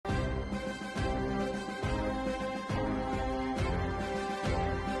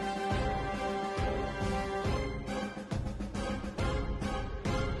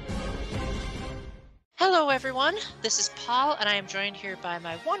Hello, everyone. This is Paul, and I am joined here by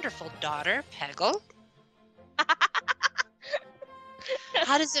my wonderful daughter, Peggle.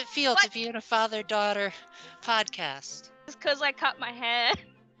 How does it feel to be in a father-daughter podcast? It's because I cut my hair.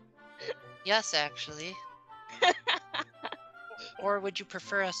 Yes, actually. Or would you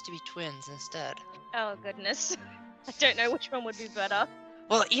prefer us to be twins instead? Oh, goodness. I don't know which one would be better.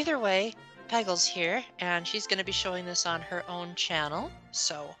 Well, either way, Peggle's here, and she's going to be showing this on her own channel,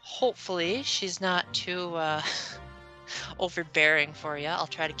 so hopefully she's not too overbearing for you. I'll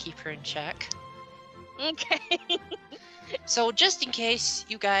try to keep her in check. Okay. So just in case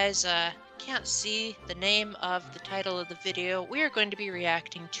you guys can't see the name of the title of the video, we are going to be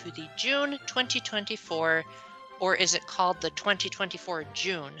reacting to the June 2024, or is it called the 2024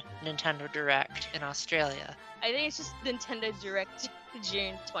 June Nintendo Direct in Australia? I think it's just Nintendo Direct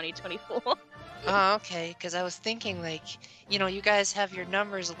June 2024. Oh, okay, because I was thinking, like, you know, you guys have your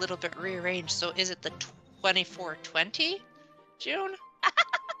numbers a little bit rearranged, so is it the 2420 June?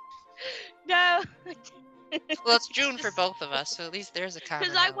 No. Well, it's June for both of us, so at least there's a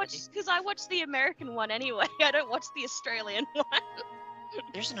commonality. Because I watched the American one anyway. I don't watch the Australian one.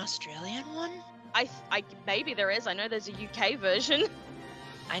 There's an Australian one? I maybe there is. I know there's a UK version.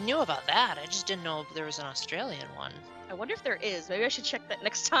 I knew about that. I just didn't know if there was an Australian one. I wonder if there is. Maybe I should check that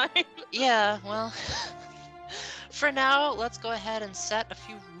next time. Yeah, well, for now, let's go ahead and set a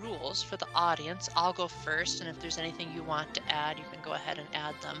few rules for the audience. I'll go first, and if there's anything you want to add, you can go ahead and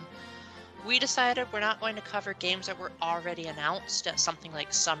add them. We decided we're not going to cover games that were already announced at something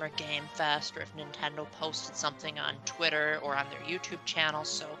like Summer Game Fest, or if Nintendo posted something on Twitter or on their YouTube channel.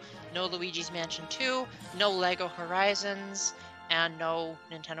 So no Luigi's Mansion 2, no Lego Horizons, and no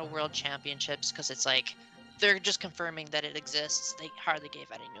Nintendo World Championships, because it's like, they're just confirming that it exists. They hardly gave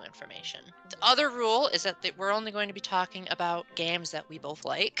any new information. The other rule is that we're only going to be talking about games that we both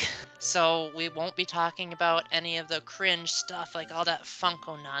like. So we won't be talking about any of the cringe stuff, like all that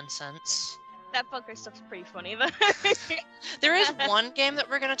Funko nonsense. That Funko stuff's pretty funny though. There is one game that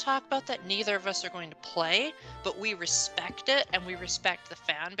we're going to talk about that neither of us are going to play, but we respect it and we respect the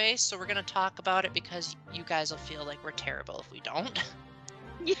fan base. So we're going to talk about it because you guys will feel like we're terrible if we don't.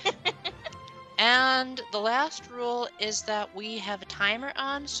 Yeah. And the last rule is that we have a timer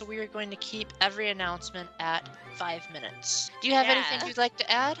on, so we are going to keep every announcement at 5 minutes. Do you have anything you'd like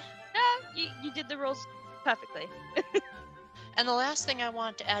to add? No, you did the rules perfectly. And the last thing I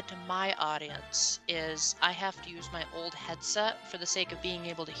want to add to my audience is I have to use my old headset for the sake of being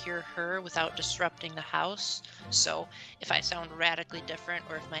able to hear her without disrupting the house. So if I sound radically different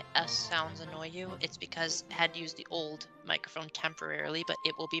or if my S sounds annoy you, it's because I had to use the old microphone temporarily, but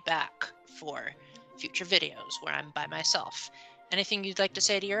it will be back for future videos where I'm by myself. Anything you'd like to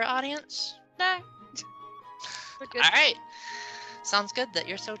say to your audience? No. We're good. All right. Sounds good that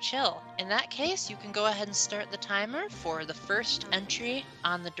you're so chill. In that case, you can go ahead and start the timer for the first entry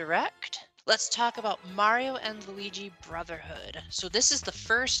on the Direct. Let's talk about Mario and Luigi Brotherhood. So this is the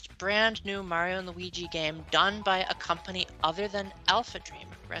first brand new Mario and Luigi game done by a company other than Alpha Dream.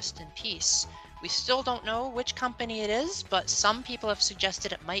 Rest in peace. We still don't know which company it is, but some people have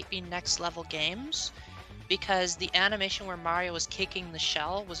suggested it might be Next Level Games, because the animation where Mario was kicking the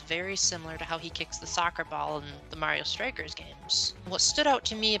shell was very similar to how he kicks the soccer ball in the Mario Strikers games. What stood out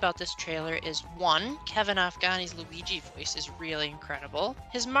to me about this trailer is, one, Kevin Afghani's Luigi voice is really incredible.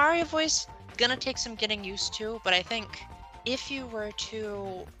 His Mario voice, gonna take some getting used to, but I think if you were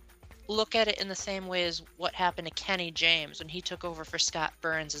to look at it in the same way as what happened to Kenny James when he took over for Scott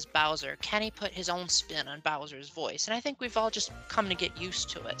Burns as Bowser, Kenny put his own spin on Bowser's voice, and I think we've all just come to get used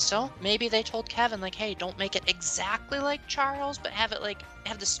to it. So maybe they told Kevin, like, hey, don't make it exactly like Charles, but have it like,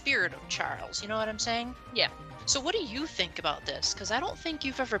 have the spirit of Charles, you know what I'm saying? Yeah. So what do you think about this? Because I don't think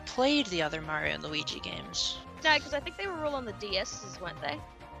you've ever played the other Mario and Luigi games. No, because I think they were all on the DSs, weren't they?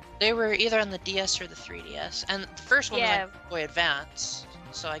 They were either on the DS or the 3DS, and the first one was on Game Boy Advance.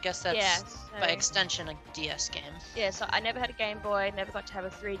 So I guess that's, by extension, a DS game. Yeah, so I never had a Game Boy, never got to have a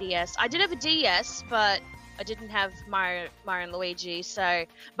 3DS. I did have a DS, but I didn't have Mario and Luigi, so...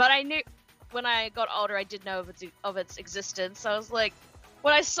 But I knew... When I got older, I did know of its existence, so I was like...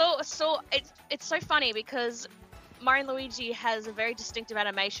 When I saw it's so funny, because Mario and Luigi has a very distinctive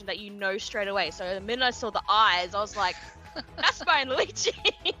animation that you know straight away. So the minute I saw the eyes, I was like, that's Mario and Luigi!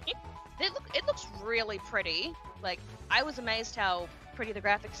 It looks really pretty. Like, I was amazed how pretty the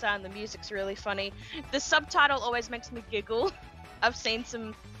graphics are and the music's really funny. The subtitle always makes me giggle. I've seen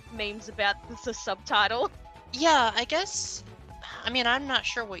some memes about the subtitle. Yeah, I guess, I mean, I'm not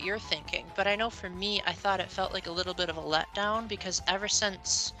sure what you're thinking, but I know for me, I thought it felt like a little bit of a letdown, because ever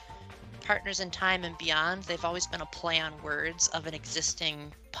since Partners in Time and Beyond, they've always been a play on words of an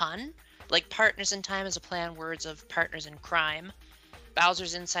existing pun. Like Partners in Time is a play on words of Partners in Crime.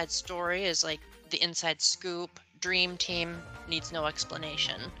 Bowser's Inside Story is like the inside scoop. Dream Team needs no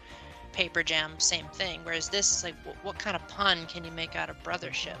explanation. Paper Jam, same thing. Whereas this is like, what kind of pun can you make out of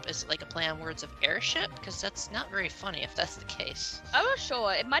brothership? Is it like a play on words of airship? Because that's not very funny if that's the case. I'm not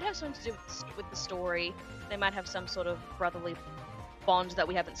sure. It might have something to do with the story. They might have some sort of brotherly bond that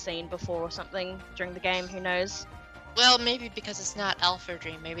we haven't seen before or something during the game. Who knows? Well, maybe because it's not Alpha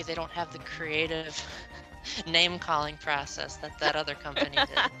Dream. Maybe they don't have the creative name-calling process that other company did.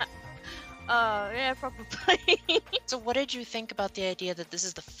 Yeah, probably. So what did you think about the idea that this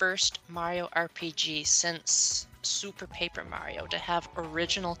is the first Mario RPG since Super Paper Mario to have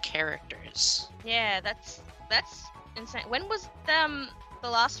original characters? Yeah, that's insane. When was the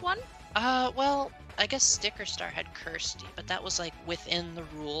last one? Well, I guess Sticker Star had Kirsty, but that was like within the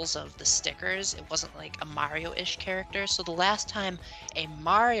rules of the stickers. It wasn't like a Mario-ish character. So the last time a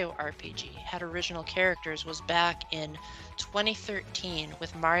Mario RPG had original characters was back in 2013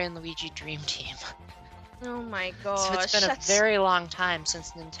 with Mario and Luigi Dream Team. Oh my gosh. So it's been a very long time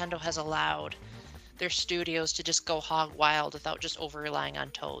since Nintendo has allowed their studios to just go hog wild without just over-relying on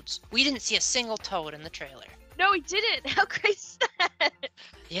Toads. We didn't see a single Toad in the trailer. No, we didn't. How crazy is that?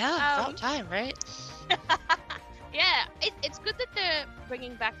 Yeah, about time, right? Yeah, it's good that they're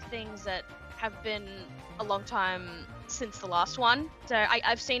bringing back things that have been a long time since the last one. So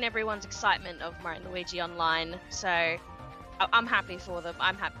I've seen everyone's excitement of Mario and Luigi online, so I'm happy for them.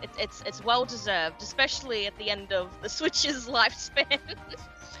 I'm happy. It's well deserved, especially at the end of the Switch's lifespan.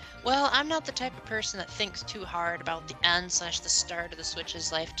 Well, I'm not the type of person that thinks too hard about the end/the start of the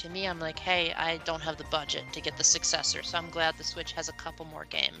Switch's life. To me, I'm like, hey, I don't have the budget to get the successor, so I'm glad the Switch has a couple more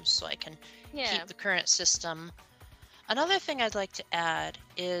games so I can keep the current system. Another thing I'd like to add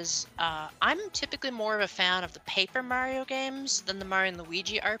is I'm typically more of a fan of the Paper Mario games than the Mario and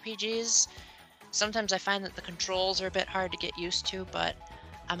Luigi RPGs. Sometimes I find that the controls are a bit hard to get used to, but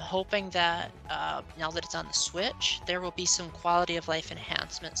I'm hoping that now that it's on the Switch, there will be some quality of life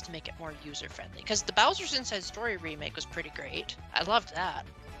enhancements to make it more user-friendly. Because the Bowser's Inside Story remake was pretty great. I loved that.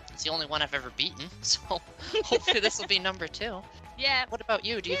 It's the only one I've ever beaten, so hopefully this will be number 2. Yeah. What about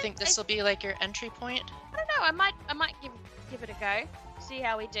you? Do you think this will be like your entry point? I don't know. I might give it a go. See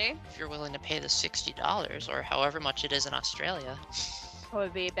how we do. If you're willing to pay the $60 or however much it is in Australia. Probably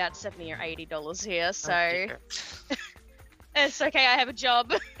be about $70 or $80 here, so Oh, it's okay. I have a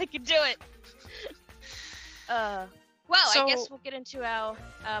job. I can do it. Well, So- I guess we'll get into our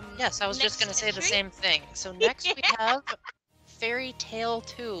Yes, I was just next going to say the entry? same thing. So next we have Fairy Tale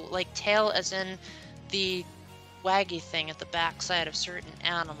 2, like tail as in the waggy thing at the backside of certain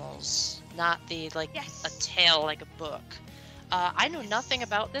animals, not the like Yes. a tail like a book. I know nothing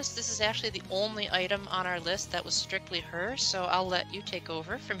about this. This is actually the only item on our list that was strictly her, so I'll let you take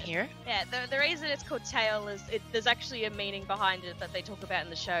over from here. Yeah, the reason it's called Tail is there's actually a meaning behind it that they talk about in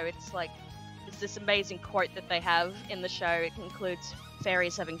the show. It's this amazing quote that they have in the show. It includes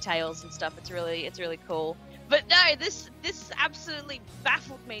fairies having tails and stuff. It's really cool. But no, this absolutely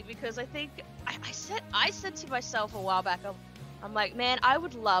baffled me because I think I said to myself a while back, I'm like, man, I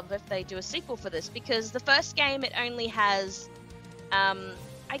would love if they do a sequel for this because the first game it only has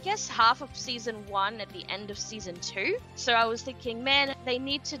I guess half of season 1 at the end of season 2. So I was thinking, man, they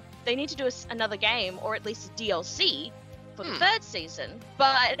need to do another game or at least a DLC for the third season.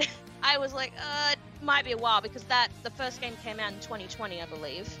 But I was like, it might be a while because the first game came out in 2020, I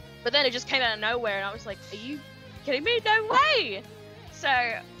believe. But then it just came out of nowhere, and I was like, are you kidding me? No way! So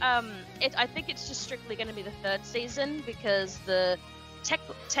I think it's just strictly going to be the third season because the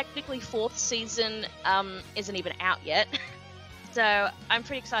technically fourth season isn't even out yet. So I'm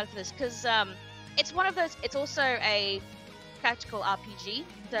pretty excited for this because it's one of those. It's also a tactical RPG,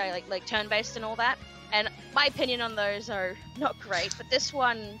 so like turn-based and all that. And my opinion on those are not great, but this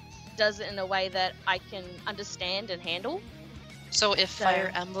one does it in a way that I can understand and handle. So if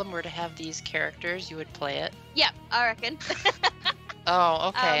Fire Emblem were to have these characters, you would play it? Yeah, I reckon. Oh,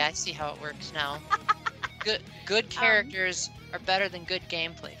 okay. I see how it works now. Good characters are better than good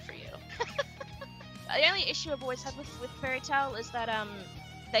gameplay for you. The only issue I've always had with Fairy Tail is that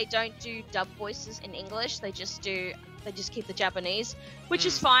they don't do dub voices in English. They just keep the Japanese, which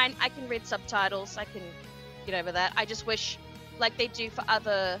is fine. I can read subtitles. I can get over that. I just wish, like they do for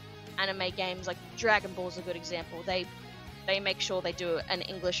other anime games, like Dragon Ball's a good example. They make sure they do an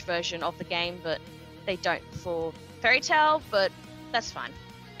English version of the game, but they don't for Fairy Tail. But that's fine.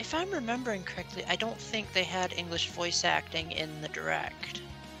 If I'm remembering correctly, I don't think they had English voice acting in the Direct.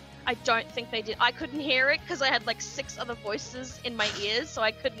 I don't think they did. I couldn't hear it because I had like 6 other voices in my ears, so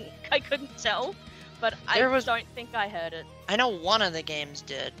I couldn't tell. but I don't think I heard it. I know one of the games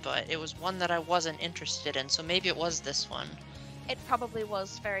did, but it was one that I wasn't interested in, so maybe it was this one. It probably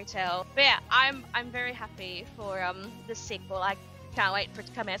was Fairy Tail. But yeah, I'm very happy for the sequel. I can't wait for it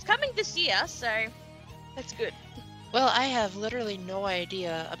to come out. It's coming this year, so that's good. Well, I have literally no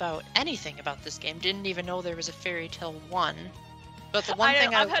idea about anything about this game. Didn't even know there was a Fairy Tail 1. But the one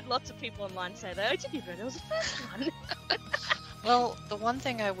thing I've heard lots of people online say that. I didn't even know there was a first one. Well, the one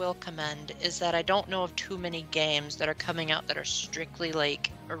thing I will commend is that I don't know of too many games that are coming out that are strictly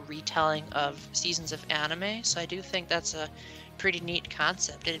like a retelling of seasons of anime, so I do think that's a pretty neat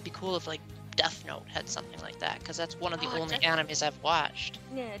concept. It'd be cool if like Death Note had something like that, because that's one of the only animes I've watched.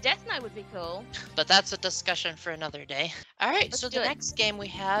 Yeah, Death Note would be cool. But that's a discussion for another day. Alright, so the next game we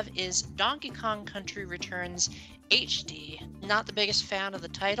have is Donkey Kong Country Returns HD. Not the biggest fan of the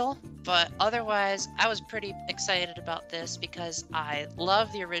title, but otherwise I was pretty excited about this because I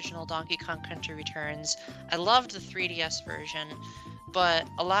love the original Donkey Kong Country Returns. I loved the 3DS version, but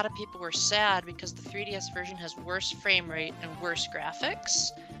a lot of people were sad because the 3DS version has worse frame rate and worse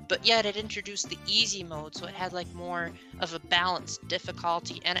graphics, but yet it introduced the easy mode, so it had like more of a balanced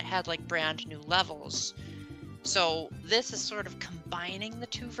difficulty and it had like brand new levels. So this is sort of combining the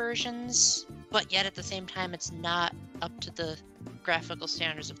two versions, but yet at the same time it's not up to the graphical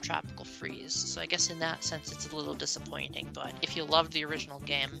standards of Tropical Freeze. So I guess in that sense it's a little disappointing, but if you loved the original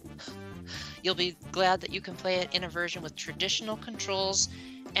game, you'll be glad that you can play it in a version with traditional controls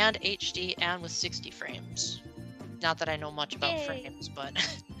and HD and with 60 frames. Not that I know much about frames, but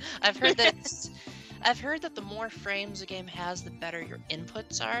I've heard that the more frames a game has, the better your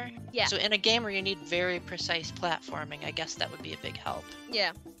inputs are. Yeah. So in a game where you need very precise platforming, I guess that would be a big help.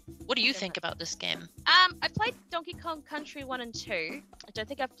 Yeah. What do you think about this game? I played Donkey Kong Country 1 and 2. I don't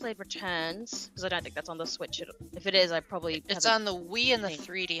think I've played Returns, because I don't think that's on the Switch. If it is, I probably It's on the Wii and the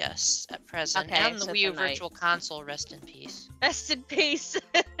 3DS at present, and the Wii U Virtual Console, rest in peace. Rest in peace.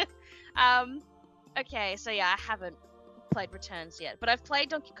 Okay, so yeah, I haven't played Returns yet, but I've played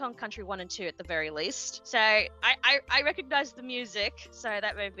Donkey Kong Country 1 and 2 at the very least. So I recognize the music, so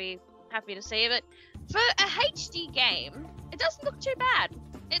that made me happy to see it. For a HD game, it doesn't look too bad.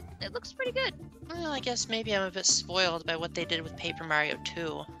 It looks pretty good. Well, I guess maybe I'm a bit spoiled by what they did with Paper Mario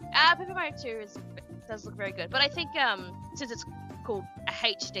 2. Paper Mario 2 does look very good, but I think since it's called a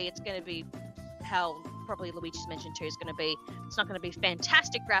HD, it's going to be how probably Luigi's Mansion 2 is going to be. It's not going to be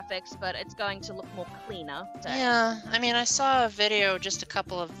fantastic graphics, but it's going to look more cleaner. So. Yeah, I mean, I saw a video just a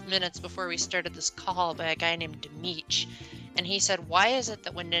couple of minutes before we started this call by a guy named Demeech, and he said, why is it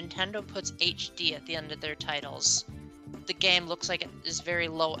that when Nintendo puts HD at the end of their titles, the game looks like it is very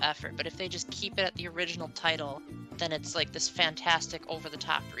low effort, but if they just keep it at the original title, then it's like this fantastic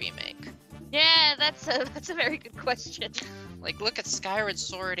over-the-top remake? Yeah, that's a very good question. Like, look at Skyward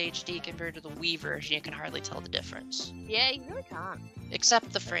Sword HD compared to the Wii version, you can hardly tell the difference. Yeah, you really can't.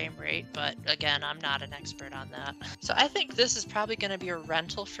 Except the frame rate, but again, I'm not an expert on that. So I think this is probably going to be a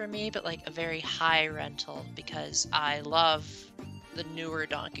rental for me, but like a very high rental, because I love the newer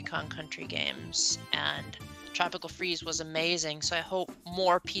Donkey Kong Country games, and Tropical Freeze was amazing, so I hope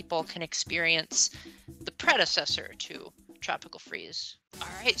more people can experience the predecessor to Tropical Freeze.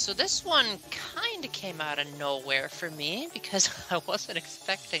 Alright, so this one kind of came out of nowhere for me because I wasn't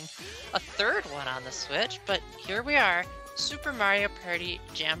expecting a third one on the Switch, but here we are, Super Mario Party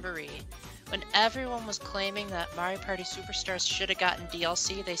Jamboree. When everyone was claiming that Mario Party Superstars should have gotten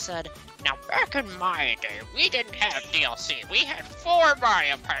DLC, they said, now back in my day, we didn't have DLC. We had 4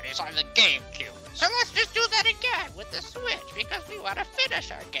 Mario Parties on the GameCube. So let's just do that again with the Switch because we want to finish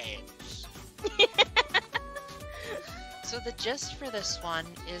our games. So the gist for this one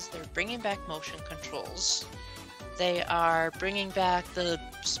is they're bringing back motion controls. They are bringing back the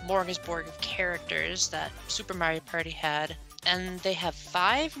smorgasbord of characters that Super Mario Party had. And they have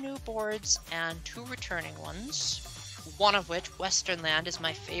 5 new boards and 2 returning ones. One of which, Western Land, is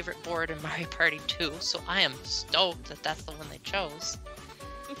my favorite board in Mario Party 2, so I am stoked that that's the one they chose.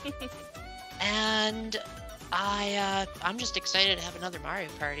 And I'm just excited to have another Mario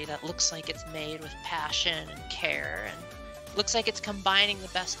Party that looks like it's made with passion and care, and looks like it's combining the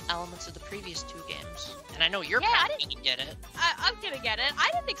best elements of the previous 2 games. And I know you're probably gonna get it. I'm gonna get it. I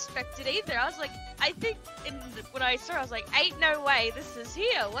didn't expect it either. I was like, I think when I saw it, I was like, ain't no way this is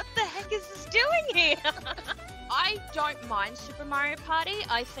here. What the heck is this doing here? I don't mind Super Mario Party.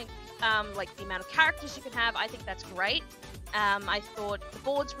 I think, like, the amount of characters you can have, I think that's great. I thought the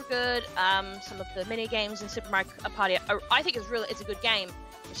boards were good. Some of the mini games in Super Mario Party, I think it's a good game.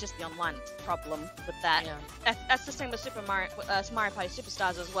 It's just the online problem with that. Yeah. That's the same with Mario Party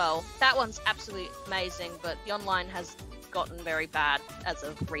Superstars as well. That one's absolutely amazing, but the online has gotten very bad as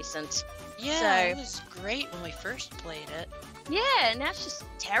of recent. Yeah, it was great when we first played it. Yeah, now it's just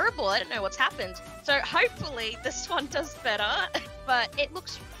terrible. I don't know what's happened. So hopefully this one does better, but it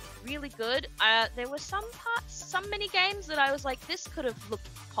looks really good. There were some mini games that I was like, this could have looked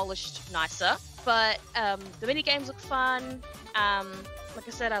polished nicer, but the mini games look fun. Like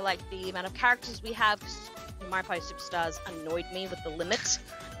I said, I like the amount of characters we have, because Mario Party Superstars annoyed me with the limit.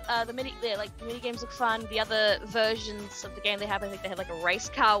 The mini games look fun. The other versions of the game they have, I think they had like a race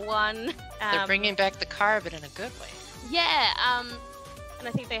car one. They're bringing back the car, but in a good way. Yeah, and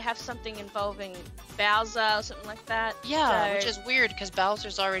I think they have something involving Bowser or something like that. Yeah, which is weird because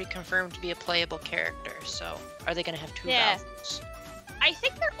Bowser's already confirmed to be a playable character. So are they going to have two Bowsers? I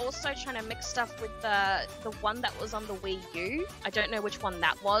think they're also trying to mix stuff with the one that was on the Wii U. I don't know which one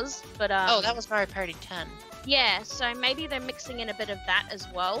that was, but oh, that was Mario Party 10. Yeah, so maybe they're mixing in a bit of that as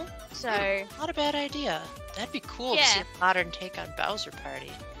well. So not a bad idea. That'd be cool to see a modern take on Bowser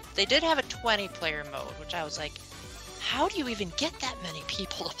Party. They did have a 20-player mode, which I was like, how do you even get that many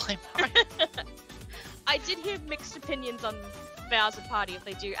people to play Mario? I did hear mixed opinions on Bowser Party if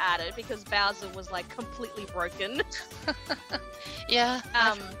they do add it, because Bowser was like completely broken. Yeah,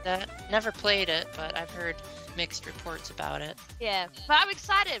 I've heard that. Never played it, but I've heard mixed reports about it. Yeah, but I'm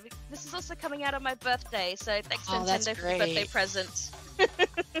excited. This is also coming out on my birthday, so thanks Nintendo for the birthday present.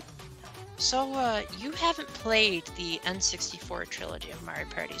 So, you haven't played the N64 trilogy of Mario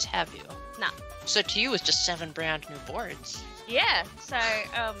Parties, have you? No. So to you, it's just 7 brand new boards. Yeah. So,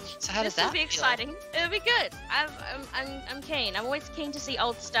 so how does that will be exciting. It'll be good. I'm keen. I'm always keen to see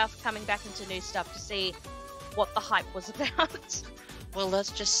old stuff coming back into new stuff to see what the hype was about. Well,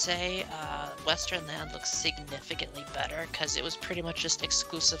 let's just say Western Land looks significantly better because it was pretty much just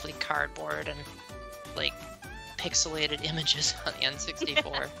exclusively cardboard and like pixelated images on the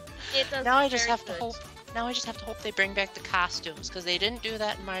N64. It does. Now I just have to hope. Now I just have to hope they bring back the costumes, because they didn't do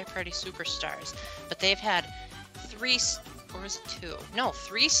that in Mario Party Superstars. But they've had 3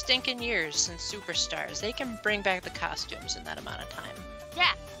 stinking years since Superstars. They can bring back the costumes in that amount of time.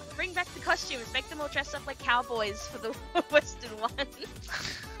 Yeah, bring back the costumes. Make them all dress up like cowboys for the Western one.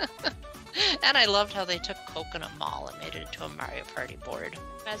 And I loved how they took Coconut Mall and made it into a Mario Party board.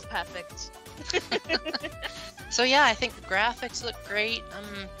 That's perfect. So yeah, I think the graphics look great.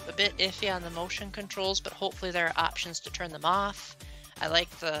 I'm a bit iffy on the motion controls, but hopefully there are options to turn them off. I like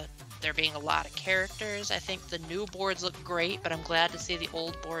there being a lot of characters. I think the new boards look great, but I'm glad to see the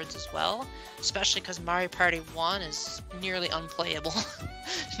old boards as well, especially because Mario Party 1 is nearly unplayable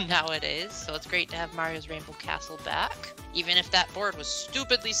nowadays, so it's great to have Mario's Rainbow Castle back. Even if that board was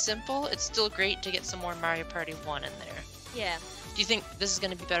stupidly simple, it's still great to get some more Mario Party 1 in there. Yeah. Do you think this is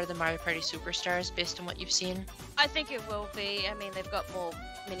going to be better than Mario Party Superstars based on what you've seen? I think it will be. I mean, they've got more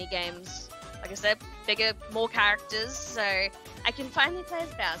mini games. Like I said, bigger, more characters, so I can finally play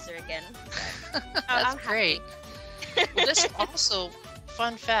as Bowser again. So That's great. Well, this also,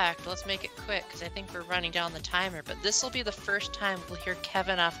 fun fact, let's make it quick because I think we're running down the timer, but this will be the first time we'll hear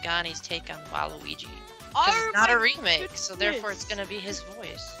Kevin Afghani's take on Waluigi. Because it's not a remake, so therefore it's going to be his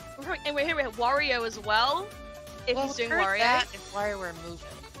voice. And we're here with Wario as well. If he's doing Wario. That if WarioWare moving.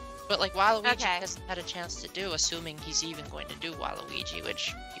 But like Waluigi hasn't had a chance to do, assuming he's even going to do Waluigi,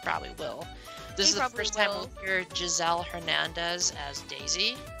 which he probably will. This is the first time we'll hear Giselle Hernandez as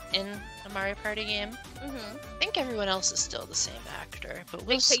Daisy in a Mario Party game. Mm-hmm. I think everyone else is still the same actor, but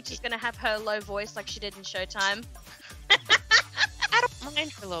we'll see. Peach is going to have her low voice like she did in Showtime. I don't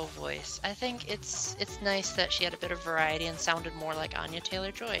mind her low voice. I think it's nice that she had a bit of variety and sounded more like Anya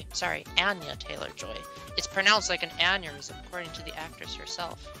Taylor-Joy. Sorry, Anya Taylor-Joy. It's pronounced like an aneurysm, according to the actress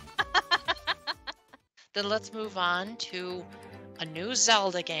herself. Then let's move on to a new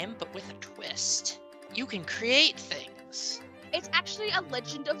Zelda game, but with a twist. You can create things. It's actually a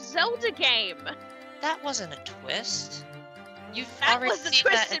Legend of Zelda game. That wasn't a twist. That was a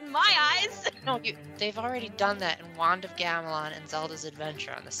twist in my eyes. No, they've already done that in Wand of Gamelon and Zelda's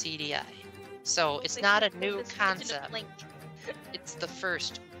Adventure on the CDI. So it's not a new concept. It's the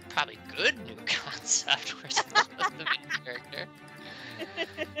first, probably good new concept where Zelda's the main character.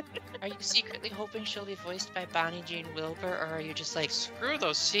 Are you secretly hoping she'll be voiced by Bonnie Jean Wilbur, or are you just like, screw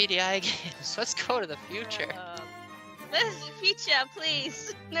those CDI games, let's go to the future? This is the future,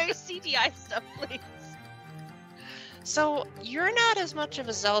 please. No CDI stuff, please. So, you're not as much of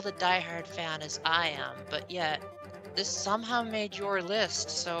a Zelda diehard fan as I am, but yet, this somehow made your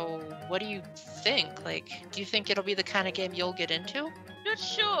list, so what do you think? Like, do you think it'll be the kind of game you'll get into? Not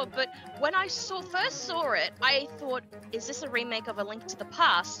sure, but when I first saw it, I thought, is this a remake of A Link to the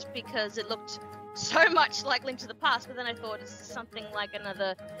Past? Because it looked so much like Link to the Past, but then I thought, is this something like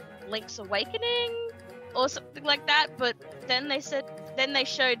another Link's Awakening? or something like that. But then they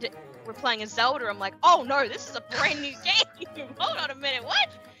showed we're playing as Zelda. I'm like, oh no, this is a brand new game. Hold on a minute, what?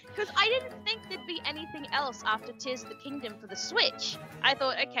 Because I didn't think there'd be anything else after Tears of the Kingdom for the Switch. I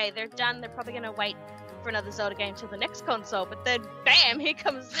thought, okay, they're done. They're probably gonna wait for another Zelda game till the next console. But then, bam, here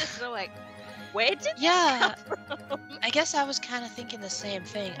comes this, and I'm like, where did this come from? I guess I was kind of thinking the same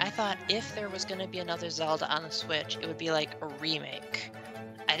thing. I thought if there was going to be another Zelda on the Switch, it would be like a remake.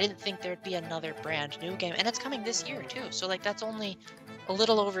 I didn't think there'd be another brand new game, and it's coming this year too. So like that's only a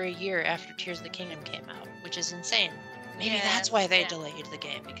little over a year after Tears of the Kingdom came out, which is insane. Maybe that's why they delayed the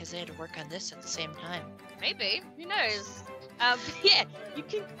game, because they had to work on this at the same time. Maybe, who knows? Yeah, you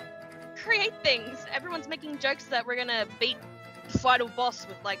can create things. Everyone's making jokes that we're gonna beat the final boss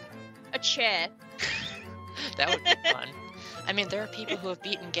with like a chair. That would be fun. I mean, there are people who have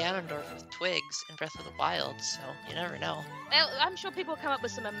beaten Ganondorf with twigs in Breath of the Wild, so you never know. I'm sure people come up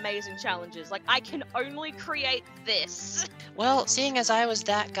with some amazing challenges. Like, I can only create this. Well, seeing as I was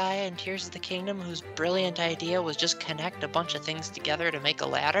that guy in Tears of the Kingdom whose brilliant idea was just connect a bunch of things together to make a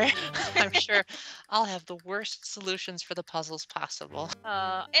ladder, I'm sure I'll have the worst solutions for the puzzles possible.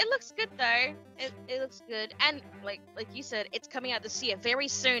 It looks good though. It looks good, and like you said, it's coming out this year, very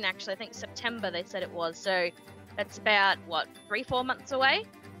soon. Actually, I think September they said it was. So that's about what 3-4 months away.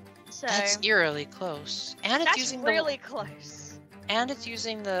 So that's eerily close, and it's using really close. And it's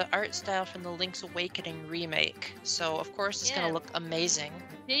using the art style from the Link's Awakening remake, so of course it's gonna look amazing.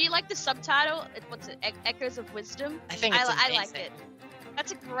 Do you like the subtitle? What's it? Echoes of Wisdom. I think it's amazing. I like it.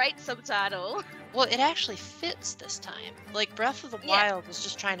 That's a great subtitle. Well, it actually fits this time. Like Breath of the Wild was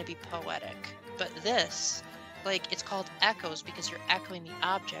just trying to be poetic, but this, like, it's called Echoes because you're echoing the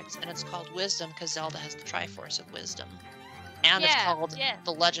objects, and it's called Wisdom because Zelda has the Triforce of Wisdom. And it's called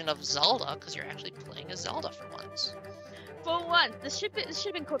The Legend of Zelda because you're actually playing as Zelda for once. For once, this should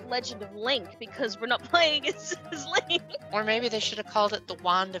have been called Legend of Link because we're not playing as Link. Or maybe they should have called it The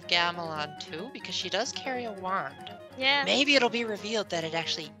Wand of Gamelon too, because she does carry a wand. Yeah. Maybe it'll be revealed that it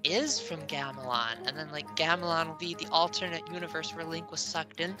actually is from Gamelon, and then like Gamelon will be the alternate universe where Link was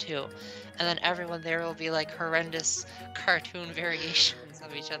sucked into, and then everyone there will be like horrendous cartoon variations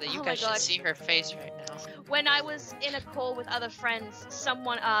of each other. You guys should see her face right now. When I was in a call with other friends,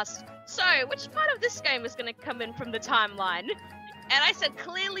 someone asked, so which part of this game is going to come in from the timeline? And I said,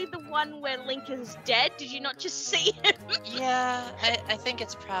 clearly the one where Link is dead. Did you not just see him? Yeah, I think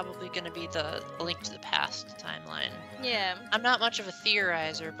it's probably going to be the Link to the Past timeline. Yeah. I'm not much of a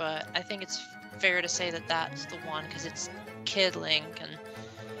theorizer, but I think it's fair to say that that's the one, because it's Kid Link, and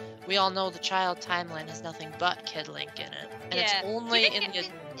we all know the child timeline has nothing but Kid Link in it. And it's only in the... do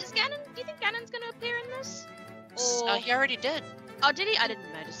you think Ganon's going to appear in this? He already did. Oh, did he? I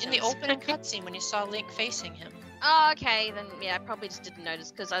didn't notice. In the opening cutscene when you saw Link facing him. Oh, okay, then yeah, I probably just didn't notice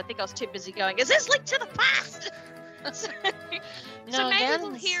because I think I was too busy going, is this Link to the Past? So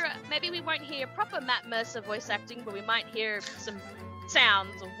maybe we won't hear proper Matt Mercer voice acting, but we might hear some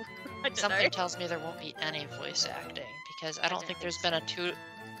sounds. Or, Something tells me there won't be any voice acting, because I don't think there's been a two...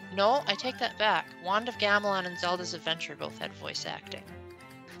 No, I take that back. Wand of Gamelon and Zelda's Adventure both had voice acting.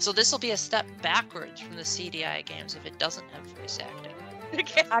 So this will be a step backwards from the CDI games if it doesn't have voice acting.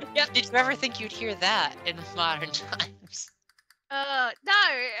 Okay. Did you ever think you'd hear that in modern times? No.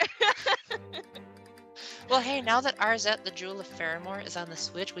 Well, hey, now that Arzette, the Jewel of Faramore, is on the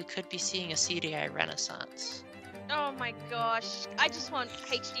Switch, we could be seeing a CDI renaissance. Oh my gosh. I just want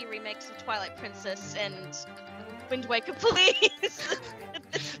HD remakes of Twilight Princess and Wind Waker, please.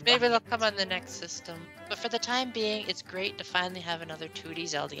 Maybe they'll come on the next system. But for the time being, it's great to finally have another 2D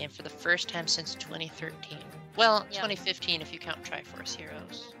Zelda game for the first time since 2013. Well, 2015 if you count Triforce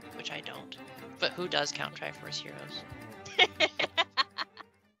Heroes, which I don't. But who does count Triforce Heroes?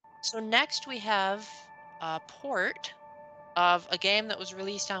 So next we have a port of a game that was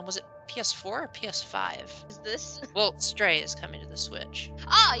released on, was it PS4 or PS5? Is this? Well, Stray is coming to the Switch.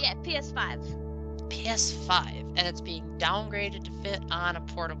 Oh, yeah, PS5. PS5, and it's being downgraded to fit on a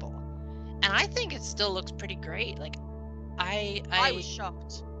portable. And I think it still looks pretty great. Like, I was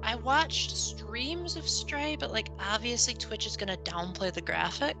shocked. I watched streams of Stray, but like obviously Twitch is gonna downplay the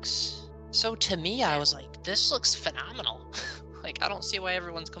graphics. So to me, I was like, this looks phenomenal. Like, I don't see why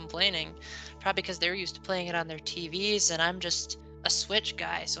everyone's complaining. Probably because they're used to playing it on their TVs, and I'm just a Switch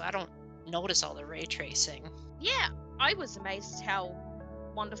guy, so I don't notice all the ray tracing. Yeah, I was amazed how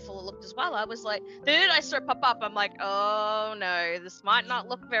wonderful it looked as well. I was like, dude, I saw it pop up. I'm like, oh no, this might not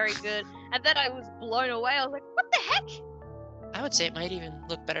look very good. And then I was blown away. I was like, what the heck? I would say it might even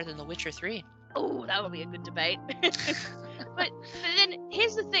look better than The Witcher 3. Oh, that would be a good debate. but then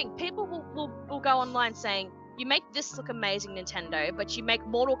here's the thing: people will go online saying you make this look amazing, Nintendo, but you make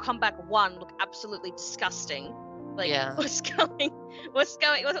Mortal Kombat 1 look absolutely disgusting. Like, Yeah. what's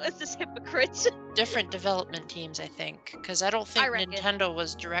this hypocrite? Different development teams, I think, because I don't think reckon. Nintendo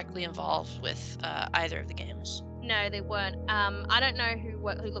was directly involved with either of the games. No, they weren't. I don't know who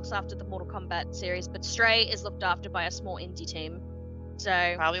looks after the Mortal Kombat series, but Stray is looked after by a small indie team.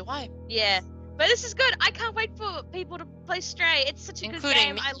 So Probably why. yeah, but this is good. I can't wait for people to play Stray. It's such a good Including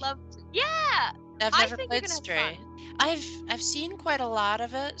game. me. I love. Yeah, I've I never think played you're gonna have Stray. fun. I've seen quite a lot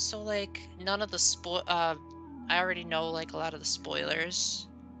of it, so like none of the I already know like a lot of the spoilers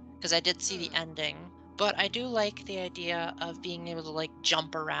because I did see the ending. But I do like the idea of being able to like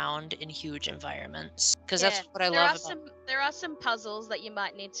jump around in huge environments because that's what I love about. There are some puzzles that you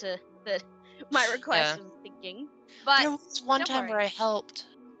might need to that might require Yeah. some thinking. But There was one don't time where worry.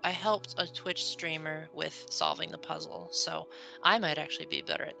 I helped a Twitch streamer with solving the puzzle, so I might actually be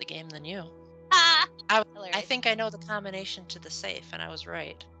better at the game than you. Ah, I hilarious. think I know the combination to the safe, and I was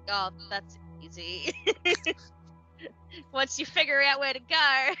right. Oh, that's easy. Once you figure out where to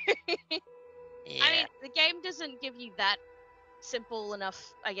go. Yeah. I mean, the game doesn't give you that simple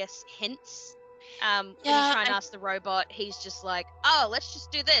enough, I guess, hints. When you try and ask the robot, he's just like, "Oh, let's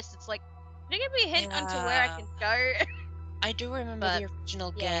just do this." It's like, can you give me a hint onto where I can go? I do remember But, the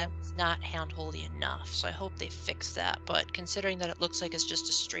original yeah. game was not handholdy enough, so I hope they fix that. But considering that it looks like it's just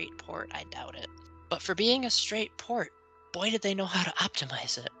a straight port, I doubt it. But for being a straight port, boy, did they know how to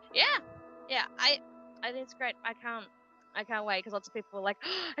optimize it. Yeah. I think it's great. I can't wait because lots of people are like,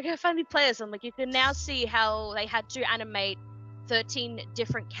 oh, I can finally play this. I'm like, you can now see how they had to animate 13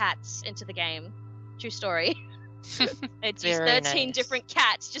 different cats into the game. True story. It's used 13 different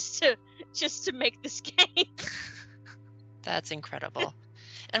cats just to make this game. That's incredible.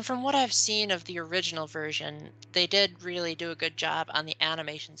 And from what I've seen of the original version, they did really do a good job on the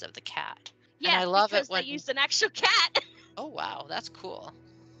animations of the cat. Yeah, and I love because it when they used an actual cat. Oh wow, that's cool.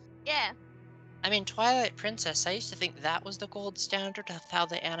 Yeah. I mean, Twilight Princess, I used to think that was the gold standard of how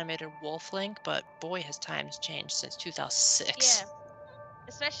they animated Wolf Link, but boy, has times changed since 2006. Yeah.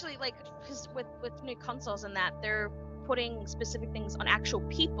 Especially like because with new consoles and that, they're putting specific things on actual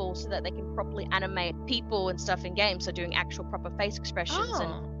people so that they can properly animate people and stuff in games. So doing actual proper face expressions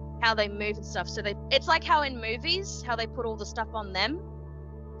and how they move and stuff. So it's like how in movies, how they put all the stuff on them.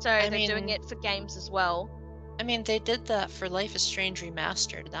 So they're doing it for games as well. I mean, they did that for Life is Strange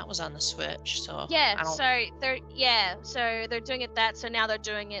Remastered. That was on the Switch, so yeah. So they're doing it that. So now they're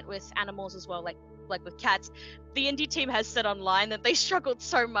doing it with animals as well, like with cats. The indie team has said online that they struggled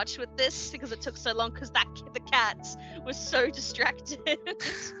so much with this because it took so long because the cats were so distracted.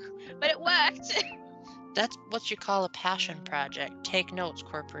 But it worked. That's what you call a passion project. Take notes,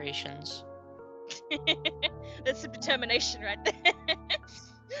 corporations. That's the determination right there.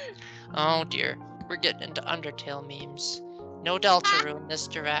 Oh dear, we're getting into Undertale memes. No Deltarune in this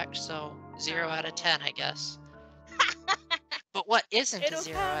direct, so 0 out of 10, I guess. But what isn't a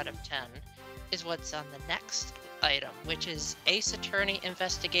 0 out of 10 is what's on the next item, which is Ace Attorney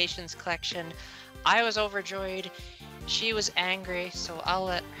Investigations Collection. I was overjoyed. She was angry, so I'll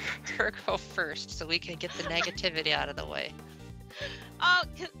let her go first so we can get the negativity out of the way. Oh,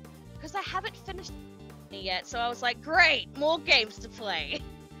 because I haven't finished it yet, so I was like, great, more games to play.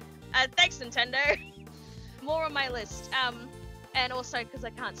 Thanks, Nintendo. More on my list. And also because I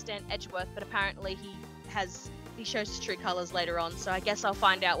can't stand Edgeworth, but apparently he shows his true colors later on, so I guess I'll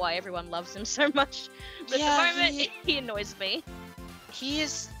find out why everyone loves him so much. But at the moment, he annoys me. He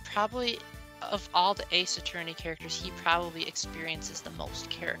is probably, of all the Ace Attorney characters, he probably experiences the most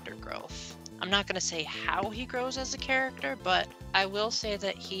character growth. I'm not going to say how he grows as a character, but I will say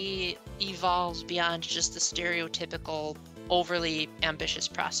that he evolves beyond just the stereotypical, overly ambitious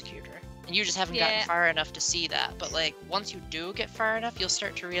prosecutor. And you just haven't gotten far enough to see that. But like, once you do get far enough, you'll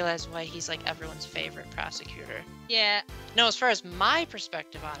start to realize why he's like everyone's favorite prosecutor. Yeah. No, as far as my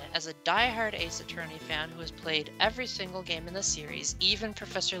perspective on it, as a diehard Ace Attorney fan who has played every single game in the series, even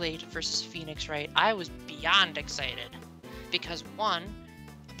Professor Layton versus Phoenix Wright, I was beyond excited. Because one,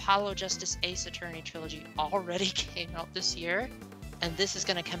 Apollo Justice Ace Attorney trilogy already came out this year, and this is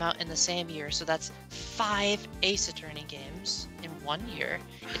going to come out in the same year, so that's 5 Ace Attorney games in 1 year.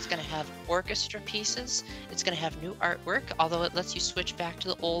 It's going to have orchestra pieces, it's going to have new artwork, although it lets you switch back to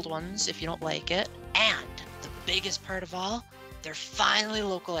the old ones if you don't like it, and the biggest part of all, they're finally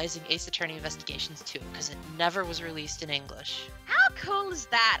localizing Ace Attorney Investigations 2, because it never was released in English. How cool is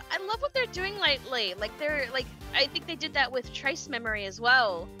that? I love what they're doing lately. I think they did that with Trace Memory as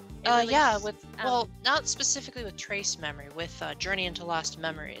well. Yeah, well, not specifically with Trace Memory, with Journey into Lost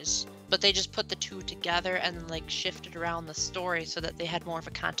Memories. but they just put the two together and like shifted around the story so that they had more of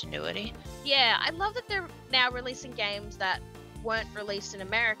a continuity. Yeah, I love that they're now releasing games that weren't released in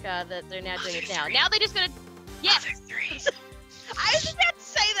America, that they're now doing it now. Now they're just gonna... Yeah! Mother 3. I was about to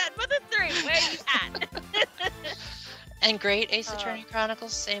say that! Mother 3, where are you at? And great Ace Attorney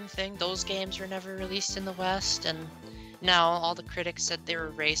Chronicles, same thing. Those games were never released in the West, and now all the critics said they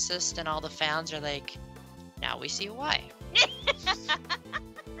were racist, and all the fans are like, now we see why.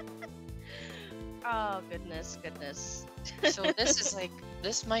 Oh, goodness, goodness. So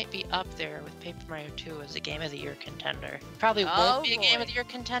this might be up there with Paper Mario 2 as a Game of the Year contender. Probably won't be a Game of the Year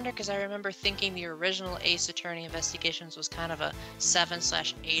contender because I remember thinking the original Ace Attorney Investigations was kind of a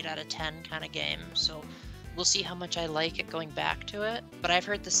 7/8 out of 10 kind of game. So we'll see how much I like it going back to it. But I've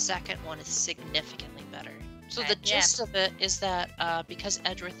heard the second one is significantly better. So the gist of it is that because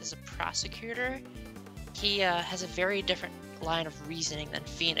Edgeworth is a prosecutor, he has a very different line of reasoning than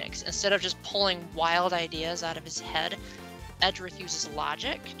Phoenix. Instead of just pulling wild ideas out of his head, Edgeworth uses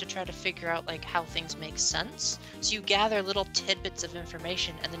logic to try to figure out like how things make sense. So you gather little tidbits of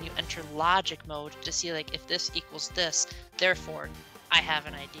information and then you enter logic mode to see like if this equals this, therefore I have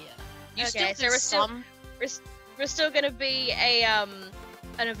an idea. You Okay, so we're still gonna be a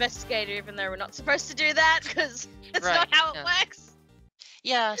an investigator even though we're not supposed to do that because that's not how it works.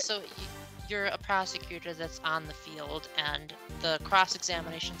 Yeah, so you're a prosecutor that's on the field, and the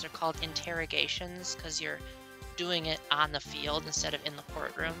cross-examinations are called interrogations because you're doing it on the field instead of in the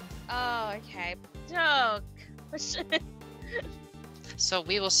courtroom. Oh, okay. Oh. So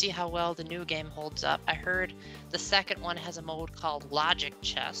we will see how well the new game holds up. I heard the second one has a mode called Logic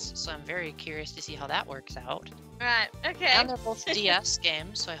Chess, so I'm very curious to see how that works out. Right, okay. And they're both DS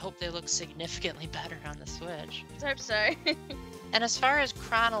games, so I hope they look significantly better on the Switch. I hope so. And as far as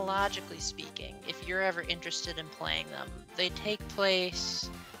chronologically speaking, if you're ever interested in playing them, they take place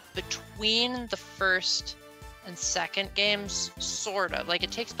between the first and second games, sort of. Like,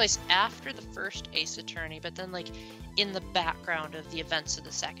 it takes place after the first Ace Attorney, but then, like, in the background of the events of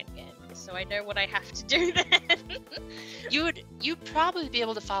the second game. So I know what I have to do then. You'd probably be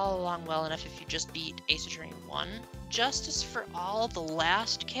able to follow along well enough if you just beat Ace Attorney 1. Justice for All, the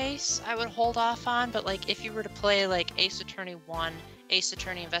last case, I would hold off on, but like if you were to play like Ace Attorney 1, Ace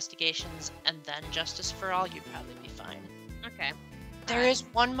Attorney Investigations, and then Justice for All, you'd probably be fine. Okay. There is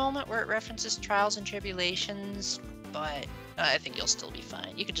one moment where it references Trials and Tribulations, but I think you'll still be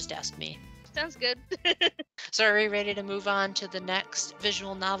fine. You can just ask me. Sounds good. So are we ready to move on to the next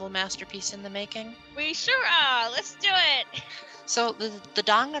visual novel masterpiece in the making? We sure are. Let's do it. So the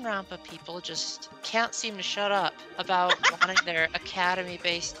Danganronpa people just can't seem to shut up about wanting their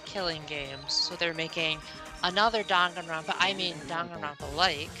Academy-based killing games. So they're making another Danganronpa,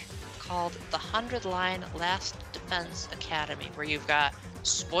 Danganronpa-like, called the 100-Line Last Defense Academy, where you've got,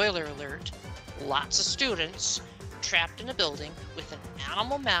 spoiler alert, lots of students trapped in a building with an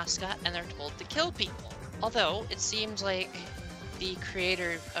animal mascot and they're told to kill people. Although it seems like the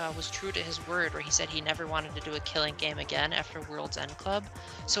creator was true to his word where he said he never wanted to do a killing game again after World's End Club.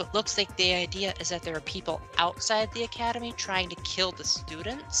 So it looks like the idea is that there are people outside the academy trying to kill the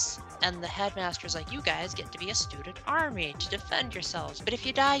students, and the headmaster's like, you guys get to be a student army to defend yourselves. But if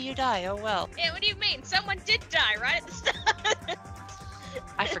you die, you die, oh well. Yeah, what do you mean? Someone did die right at the start.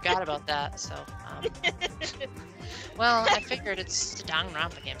 I forgot about that, so... Well, I figured it's a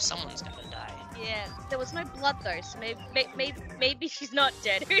Danganronpa game, someone's gotta die. Yeah, there was no blood though, so maybe she's not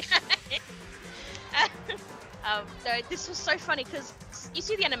dead. No, this was so funny because you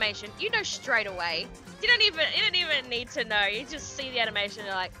see the animation, you know straight away. You don't even need to know. You just see the animation, and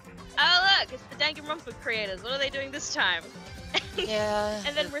you're like, oh look, it's the Danganronpa creators. What are they doing this time? Yeah.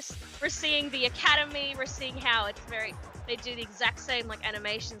 And then we're seeing the academy. We're seeing how it's they do the exact same like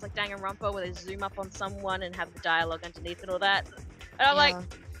animations like Danganronpa, where they zoom up on someone and have the dialogue underneath and all that. And I'm like,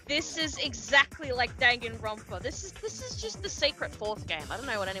 this is exactly like Danganronpa. This is just the secret fourth game. I don't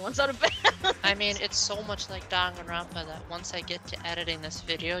know what anyone's on about. I mean, it's so much like Danganronpa that once I get to editing this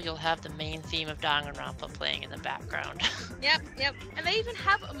video, you'll have the main theme of Danganronpa playing in the background. Yep. And they even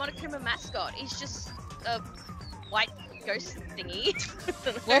have a Monokuma mascot. He's just a white ghost thingy.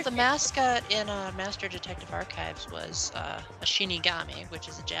 Well, the mascot in Master Detective Archives was a Shinigami, which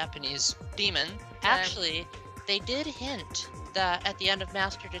is a Japanese demon. Actually, they did hint that at the end of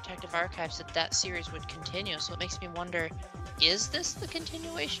Master Detective Archives that series would continue, so it makes me wonder, is this the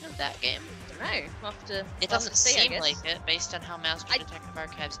continuation of that game? I don't know. We'll have to, it doesn't seem like it based on how Master Detective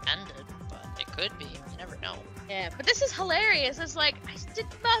Archives ended, but it could be. You never know. Yeah, but this is hilarious. It's like, I did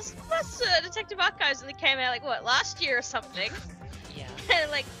Master Detective Archives and it came out like, what, last year or something? Yeah.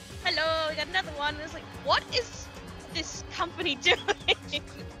 And like, hello, we got another one. And it's like, what is this company doing?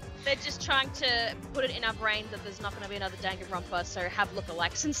 They're just trying to put it in our brain that there's not going to be another Danganronpa, so have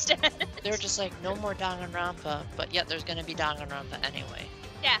lookalikes instead. They're just like, no more Danganronpa, but yet there's going to be Danganronpa anyway.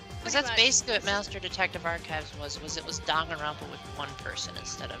 Yeah, because that's basically what Master Detective Archives was it was Danganronpa with one person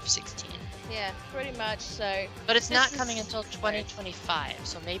instead of 16. Yeah, pretty much. So, but it's not coming until 2025,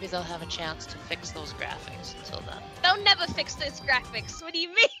 so maybe they'll have a chance to fix those graphics until then. They'll never fix those graphics. What do you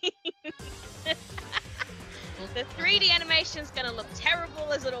mean? The 3D animation's gonna look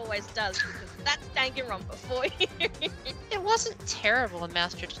terrible as it always does, because that's Danganronpa for you. It wasn't terrible in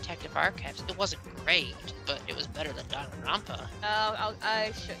Master Detective Archives. It wasn't great, but it was better than Danganronpa. Oh,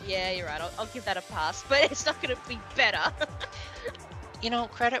 yeah, you're right. I'll give that a pass, but it's not gonna be better. You know,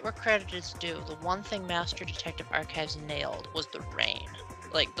 credit where credit is due. The one thing Master Detective Archives nailed was the rain.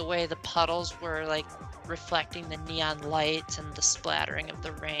 Like, the way the puddles were, like, reflecting the neon lights and the splattering of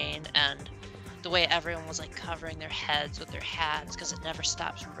the rain, and the way everyone was, like, covering their heads with their hats because it never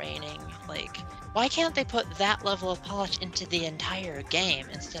stops raining. Like, why can't they put that level of polish into the entire game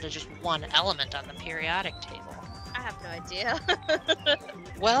instead of just one element on the periodic table? I have no idea.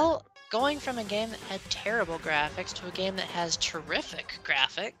 Well, going from a game that had terrible graphics to a game that has terrific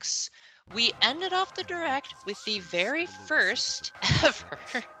graphics, we ended off the Direct with the very first ever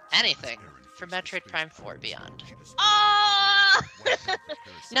anything for Metroid Prime 4 Beyond. Oh!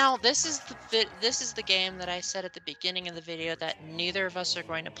 Now, this is the game that I said at the beginning of the video that neither of us are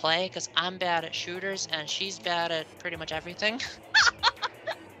going to play because I'm bad at shooters and she's bad at pretty much everything.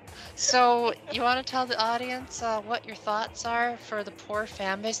 So, you want to tell the audience what your thoughts are for the poor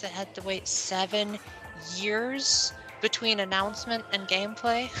fanbase that had to wait 7 years between announcement and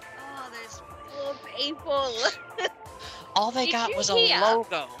gameplay? Oh, those poor people. All they got was a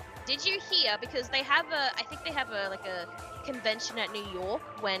logo. Did you hear? Because they have I think they have a convention at New York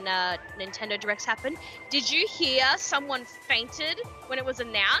when Nintendo Directs happen. Did you hear someone fainted when it was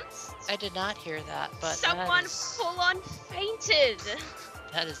announced? I did not hear that, but someone full on fainted.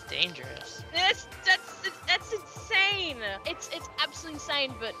 That is dangerous. That's insane. It's absolutely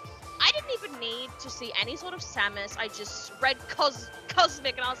insane. But I didn't even need to see any sort of Samus. I just read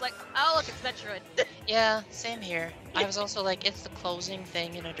Cosmic and I was like, oh look, it's Metroid. Yeah, same here. I was also like, it's the closing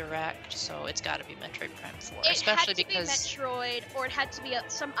thing in a Direct, so it's got to be Metroid Prime 4. Especially because it had to be Metroid, or it had to be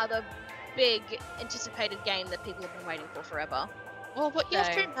some other big anticipated game that people have been waiting for forever. Well, what you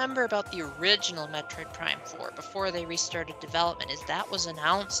have to remember about the original Metroid Prime 4 before they restarted development is that was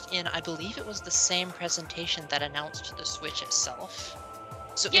announced in, I believe it was the same presentation that announced the Switch itself.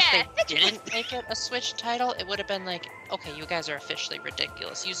 So if they didn't make it a Switch title, it would have been like, okay, you guys are officially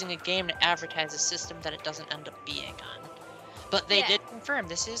ridiculous, using a game to advertise a system that it doesn't end up being on. But they did confirm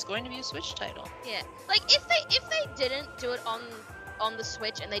this is going to be a Switch title. Yeah, like if they didn't do it on the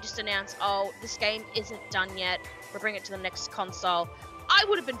Switch and they just announced, oh, this game isn't done yet, we're bringing it to the next console, I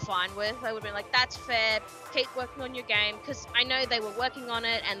would have been fine with. I would have been like, that's fair, keep working on your game, because I know they were working on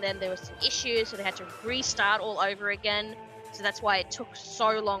it and then there were some issues, so they had to restart all over again, so that's why it took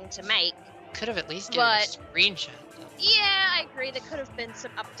so long to make. Could have at least given a screenshot. Yeah, I agree, there could have been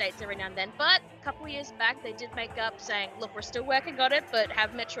some updates every now and then, but a couple of years back they did make up saying, look, we're still working on it, but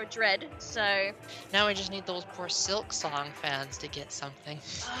have Metroid Dread, so... Now we just need those poor Silk Song fans to get something.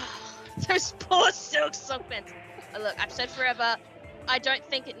 Those poor Silk Song fans. Look, I've said forever, I don't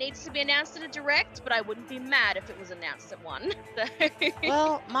think it needs to be announced at a Direct, but I wouldn't be mad if it was announced at one.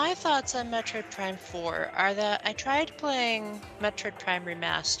 Well, my thoughts on Metroid Prime 4 are that I tried playing Metroid Prime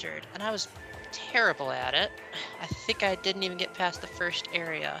Remastered, and I was terrible at it. I think I didn't even get past the first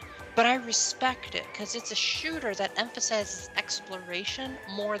area. But I respect it, because it's a shooter that emphasizes exploration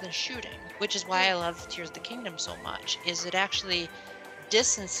more than shooting, which is why I love Tears of the Kingdom so much, is it actually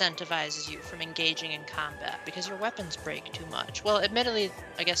disincentivizes you from engaging in combat because your weapons break too much. Well, admittedly,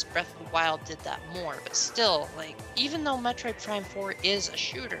 I guess Breath of the Wild did that more, but still, like, even though Metroid Prime 4 is a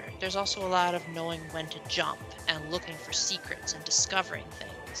shooter, there's also a lot of knowing when to jump and looking for secrets and discovering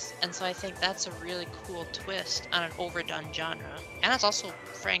things. And so I think that's a really cool twist on an overdone genre. And it's also,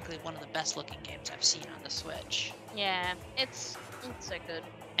 frankly, one of the best looking games I've seen on the Switch. Yeah, it's so good.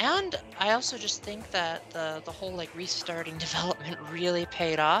 And I also just think that the whole like restarting development really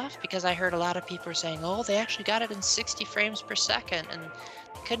paid off, because I heard a lot of people were saying, oh, they actually got it in 60 frames per second, and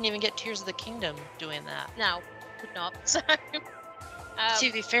they couldn't even get Tears of the Kingdom doing that. No, could not. So,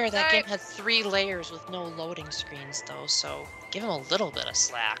 to be fair, that game had 3 layers with no loading screens though, so give them a little bit of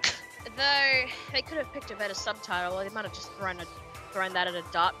slack. Though they could have picked a better subtitle, or they might have just thrown a thrown that at a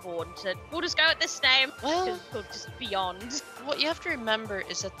dartboard and said, "We'll just go with this name." Well, Because just Beyond. what you have to remember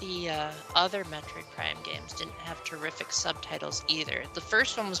is that the other Metroid Prime games didn't have terrific subtitles either. The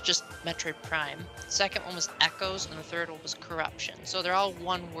first one was just Metroid Prime, the second one was Echoes, and the third one was Corruption. So they're all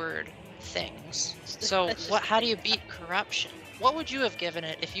one-word things. So how do you beat Corruption? What would you have given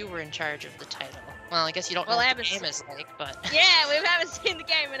it if you were in charge of the title? Well, I guess you don't know what the game is like, but... Yeah, we haven't seen the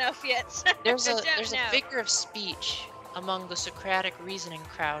game enough yet. So there's a figure of speech among the Socratic reasoning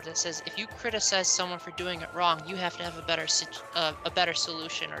crowd that says if you criticize someone for doing it wrong, you have to have a better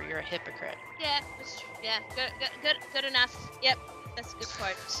solution, or you're a hypocrite. Yeah, that's true. Yeah, good enough. Yep, that's a good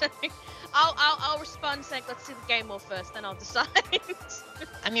quote. So, I'll respond saying, let's see the game more first, then I'll decide.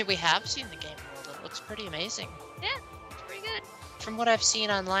 I mean, we have seen the game world. It looks pretty amazing. Yeah, it's pretty good. From what I've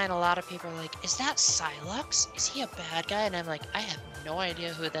seen online, a lot of people are like, is that Psylux? Is he a bad guy? And I'm like, I have no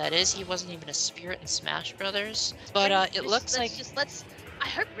idea who that is. He wasn't even a spirit in Smash Brothers. But it looks like... I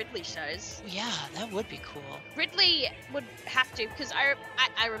hope Ridley shows. Yeah, that would be cool. Ridley would have to, because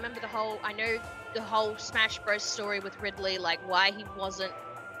I remember I know the whole Smash Bros. Story with Ridley, like why he wasn't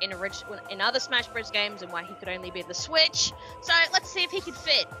in other Smash Bros. Games and why he could only be the Switch. So let's see if he can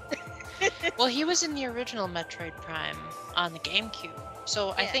fit. Well, he was in the original Metroid Prime on the GameCube, so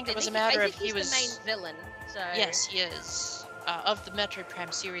yeah, I think it was a matter of he was the main villain. So yes, he is of the Metroid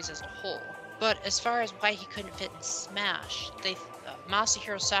Prime series as a whole. But as far as why he couldn't fit in Smash,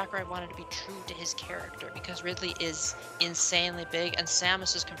 Masahiro Sakurai wanted to be true to his character because Ridley is insanely big, and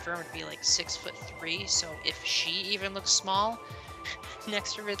Samus is confirmed to be like 6'3". So if she even looks small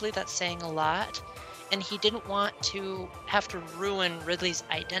next to Ridley, that's saying a lot. And he didn't want to have to ruin Ridley's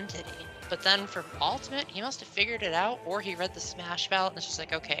identity. But then for Ultimate, he must have figured it out, or he read the Smash ballot and it's just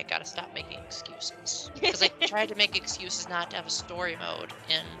like, okay, I gotta stop making excuses. Because I tried to make excuses not to have a story mode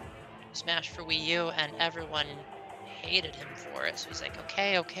in Smash for Wii U, and everyone hated him for it. So he's like,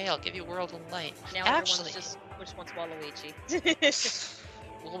 okay, I'll give you World of Light. Now everyone just wants Waluigi.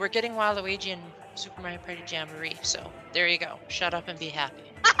 Well, we're getting Waluigi in Super Mario Party Jamboree, so there you go. Shut up and be happy.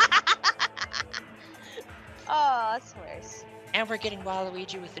 Oh, that's hilarious. And we're getting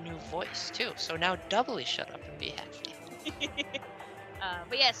Waluigi with a new voice, too. So now doubly shut up and be happy.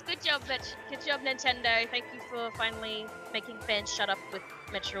 But yes, good job, Nintendo. Thank you for finally making fans shut up with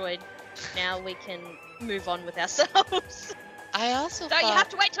Metroid. Now we can move on with ourselves. I also So you have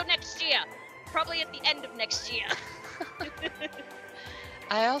to wait till next year. Probably at the end of next year.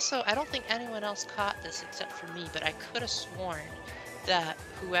 I don't think anyone else caught this except for me, but I could have sworn that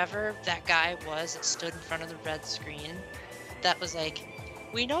whoever that guy was that stood in front of the red screen, that was like,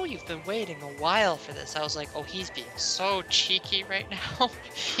 we know you've been waiting a while for this. I was like, oh, he's being so cheeky right now.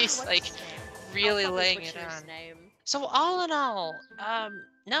 He's like really laying it on. So all in all,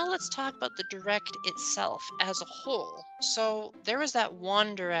 now let's talk about the Direct itself as a whole. So there was that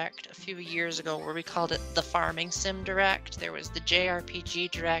one Direct a few years ago where we called it the Farming Sim Direct. There was the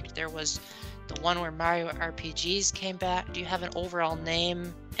JRPG Direct. There was the one where Mario RPGs came back. Do you have an overall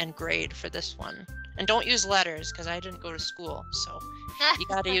name and grade for this one? And don't use letters, because I didn't go to school, so you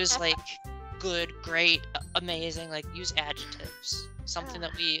gotta use like good, great, amazing, like use adjectives. Something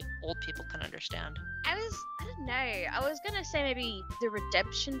that we old people can understand. I don't know. I was gonna say maybe the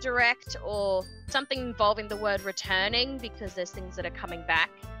Redemption Direct or something involving the word returning, because there's things that are coming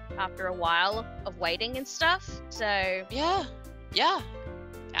back after a while of waiting and stuff. So yeah.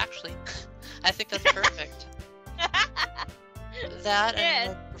 Actually, I think that's perfect. That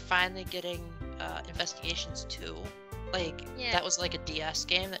and we're finally getting Investigations 2. That was like a DS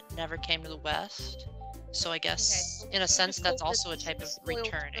game that never came to the West. So I guess, in a sense, that's also a type of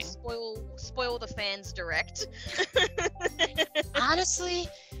returning. Spoil the fans Direct. Honestly,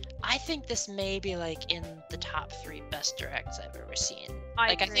 I think this may be like in the top 3 best Directs I've ever seen.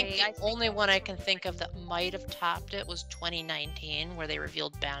 I think the only one I can think of that might have topped it was 2019, where they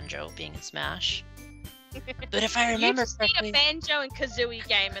revealed Banjo being in Smash. But if I remember correctly, you just need a Banjo and Kazooie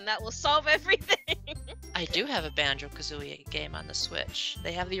game, and that will solve everything. I do have a Banjo-Kazooie game on the Switch.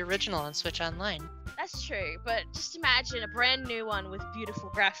 They have the original on Switch Online. That's true, but just imagine a brand new one with beautiful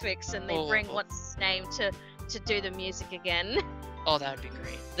graphics, and they bring what's his name to do the music again. Oh, that would be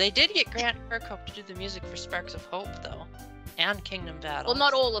great. They did get Grant Kirkhope to do the music for Sparks of Hope, though, and Kingdom Battle. Well,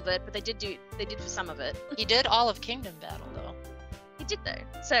 not all of it, but they did for some of it. He did all of Kingdom Battle, though. He did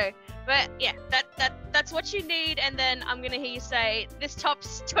though. So, but yeah, that's what you need, and then I'm gonna hear you say this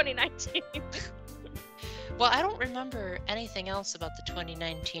tops 2019. Well, I don't remember anything else about the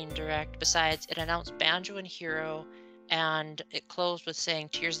 2019 Direct besides it announced Banjo and Hero, and it closed with saying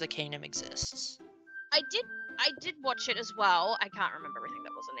Tears of the Kingdom exists. I I did watch it as well. I can't remember everything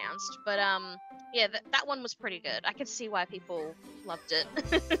that was announced, but yeah, that one was pretty good. I can see why people loved it.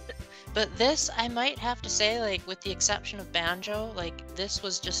 But this, I might have to say, like, with the exception of Banjo, like, this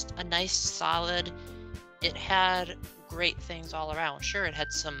was just a nice, solid. It had great things all around. Sure, it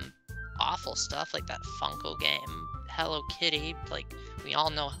had some awful stuff, like that Funko game, Hello Kitty. Like, we all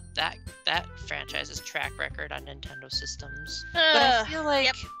know that franchise's track record on Nintendo systems. But I feel like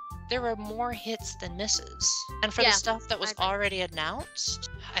Yep. there were more hits than misses. And for the Yeah, stuff that was I agree. already announced,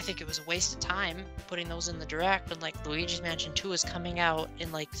 I think it was a waste of time putting those in the direct when, like, Luigi's Mansion 2 is coming out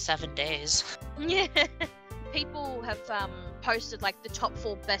in like 7 days. Yeah. People have posted like the top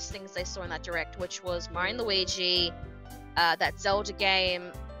 4 best things they saw in that direct, which was Mario and Luigi, that Zelda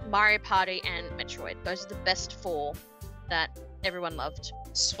game, Mario Party, and Metroid. Those are the best 4 that everyone loved.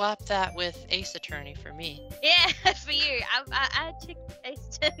 Swap that with Ace Attorney for me. Yeah, for you. I took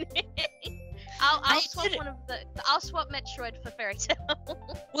Ace Attorney. I'll swap did it. one of the. I'll swap Metroid for Fairy Tail.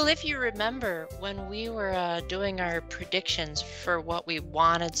 Well, if you remember, when we were doing our predictions for what we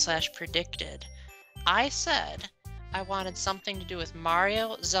wanted / predicted, I said I wanted something to do with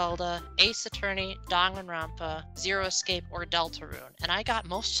Mario, Zelda, Ace Attorney, Danganronpa, Zero Escape, or Deltarune, and I got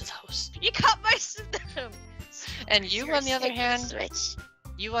most of those. You got most of them. And you, on the other hand, Switch.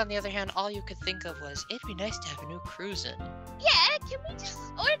 all you could think of was, it'd be nice to have a new cruisin'. Yeah, can we just,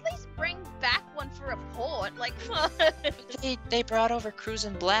 or at least bring back one for a port? Like, come on. They brought over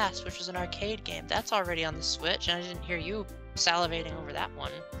Cruisin' Blast, which was an arcade game. That's already on the Switch, and I didn't hear you salivating over that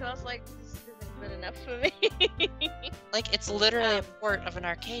one. So I was like, this isn't good enough for me. Like, it's literally a port of an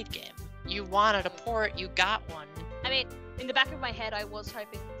arcade game. You wanted a port, you got one. I mean, in the back of my head, I was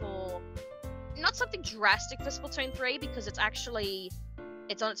hoping for not something drastic for Splatoon 3 because it's on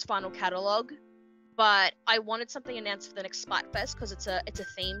its final catalog, but I wanted something announced for the next Splatfest because it's a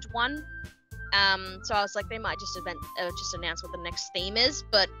themed one. So I was like, they might just announce what the next theme is,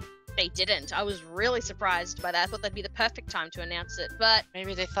 but they didn't. I was really surprised by that. I thought that'd be the perfect time to announce it, but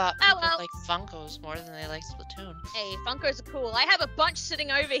Maybe they thought Oh, people well. like Funkos more than they like Splatoon. hey, Funkos are cool. I have a bunch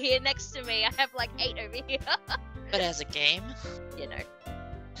sitting over here next to me. I have like 8 over here. But as a game, You know,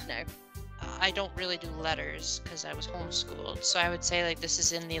 no. I don't really do letters because I was homeschooled. So I would say, like, this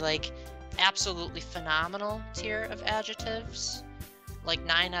is in the, like, absolutely phenomenal tier of adjectives. Like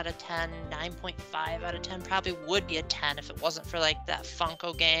 9 out of 10, 9.5 out of 10 probably would be a 10 if it wasn't for, like, that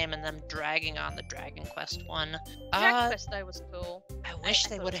Funko game and them dragging on the Dragon Quest one. Dragon Quest though was cool. I wish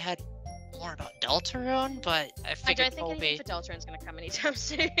they would have had more about Deltarune, but I I figured don't think Kobe. anything for Deltarune's gonna come anytime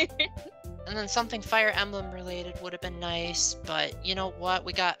soon. And then something Fire Emblem related would have been nice, but you know what?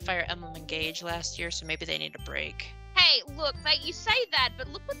 We got Fire Emblem Engage last year, so maybe they need a break. Hey, look, mate, you say that, but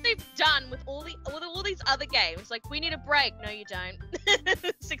look what they've done with all these other games. Like, we need a break. No, you don't.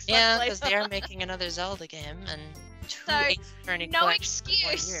 6 Yeah, months because later. they're making another Zelda game and 2 So, Ace Attorney no collections in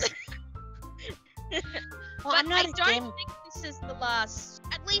 1 excuse. year. Well, But I'm not I a don't game. think this is the last.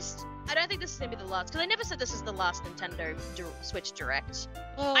 At least, I don't think this is gonna be the last. Because I never said this is the last Nintendo Switch Direct.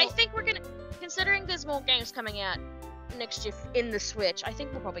 Well, I think we're gonna, considering there's more games coming out next year in the Switch, I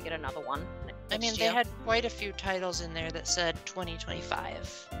think we'll probably get another one. I mean, next they year. had quite a few titles in there that said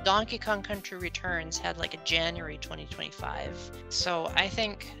 2025. Donkey Kong Country Returns had like a January 2025. So I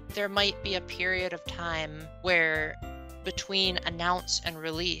think there might be a period of time where between announce and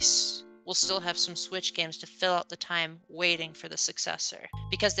release, we'll still have some Switch games to fill out the time waiting for the successor.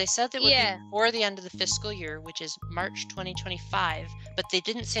 Because they said that would Yeah. be before the end of the fiscal year, which is March 2025, but they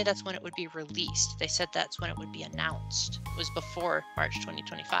didn't say that's when it would be released. They said that's when it would be announced. It was before March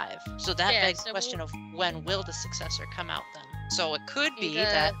 2025. So that Yeah, begs so the question of when will the successor come out then? So it could be Either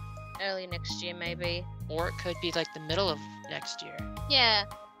that, early next year, maybe. or it could be like the middle of next year. Yeah.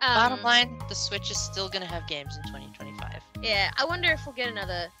 Bottom line, the Switch is still going to have games in 2025. Yeah, I wonder if we'll get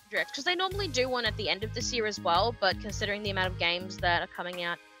another Direct, because they normally do one at the end of this year as well, but considering the amount of games that are coming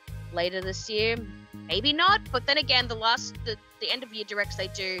out later this year, maybe not. But then again, the end of year Directs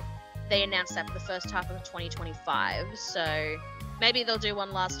they announce that for the first half of 2025, so maybe they'll do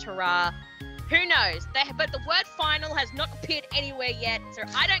one last hurrah. Who knows? But the word final has not appeared anywhere yet, so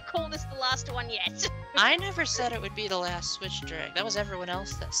I don't call this the last one yet. I never said it would be the last Switch Direct. That was everyone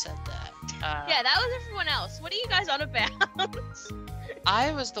else that said that. Yeah, that was everyone else. What are you guys on about?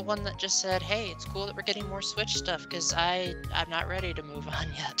 I was the one that just said, hey, it's cool that we're getting more Switch stuff, because I'm not ready to move on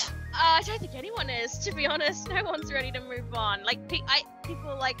yet. I don't think anyone is, to be honest. No one's ready to move on. Like, people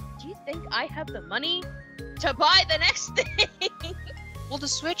are like, do you think I have the money to buy the next thing? Well, the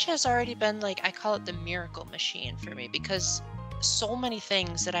Switch has already been, like, I call it the miracle machine for me, because so many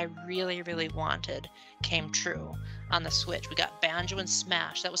things that I really, really wanted came true on the Switch. We got Banjo and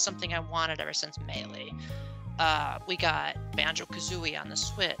Smash. That was something I wanted ever since Melee. We got Banjo-Kazooie on the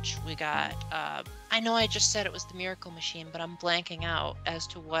Switch. We got, I know I just said it was the Miracle Machine, but I'm blanking out as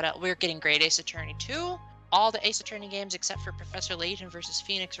to what else. We're getting Great Ace Attorney 2. All the Ace Attorney games except for Professor Layton versus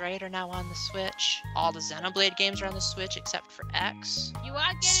Phoenix Wright are now on the Switch. All the Xenoblade games are on the Switch except for X. You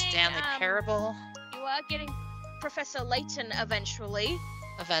are getting Stanley Parable. You are getting Professor Layton eventually.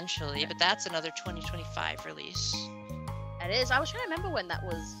 Eventually, but that's another 2025 release. That is. I was trying to remember when that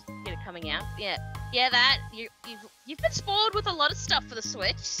was coming out. Yeah, that you've been spoiled with a lot of stuff for the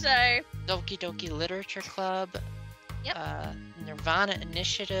Switch. So Doki Doki Literature Club. Yep. Nirvana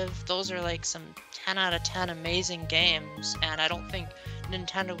Initiative. Those are like some 10 out of 10 amazing games, and I don't think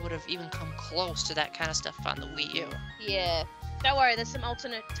Nintendo would have even come close to that kind of stuff on the Wii U. Yeah. Don't worry, there's some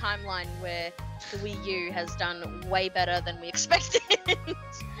alternate timeline where the Wii U has done way better than we expected.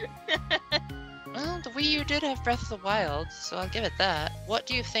 Well, the Wii U did have Breath of the Wild, so I'll give it that. What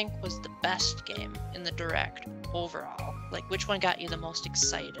do you think was the best game in the Direct overall? Like, which one got you the most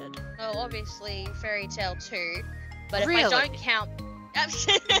excited? Well, obviously, Fairy Tail 2. But Really? if I don't count...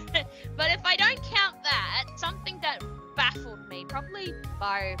 but if I don't count that, something that baffled me, probably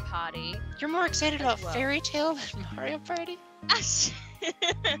Mario Party. You're more excited about well. Fairy Tail than Mario Party?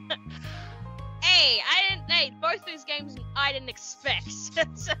 Hey, both those games I didn't expect.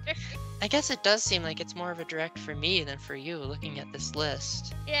 So, I guess it does seem like it's more of a Direct for me than for you, looking at this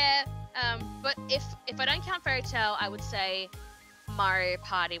list. yeah, but if I don't count Fairy Tail, I would say Mario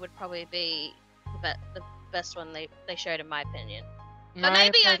Party would probably be the best one they showed, in my opinion. But Mario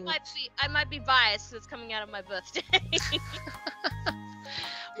maybe Party- I might be biased because it's coming out on my birthday.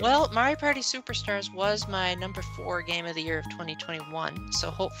 Well, Mario Party Superstars was my number 4 game of the year of 2021,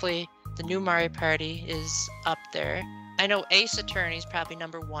 so hopefully the new Mario Party is up there. I know Ace Attorney is probably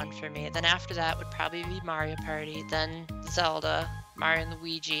number 1 for me. Then after that would probably be Mario Party, then Zelda, Mario and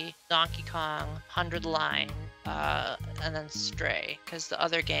Luigi, Donkey Kong, 100 Line, and then Stray, because the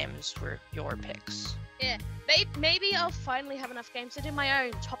other games were your picks. Yeah, maybe I'll finally have enough games to do my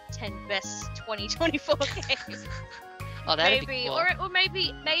own top 10 best 2024 games. Oh, that'd Maybe, be cool. or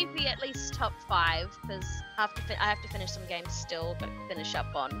maybe at least top 5, because I have to finish some games still, but finish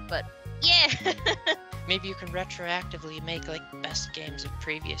up on. But yeah, Maybe you can retroactively make like best games of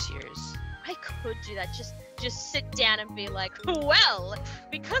previous years. I could do that. Just sit down and be like, well,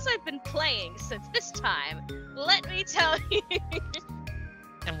 because I've been playing since this time, let me tell you.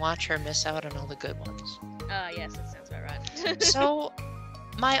 And watch her miss out on all the good ones. Yes, that sounds about right. So,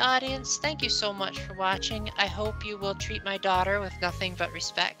 my audience, thank you so much for watching. I hope you will treat my daughter with nothing but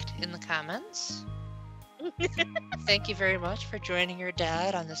respect in the comments. Thank you very much for joining your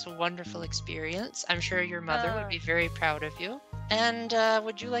dad on this wonderful experience. I'm sure your mother would be very proud of you. And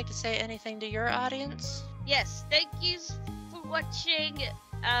would you like to say anything to your audience? Yes, thank you for watching.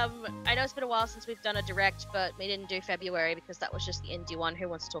 I know it's been a while since we've done a direct, but we didn't do February because that was just the indie one. Who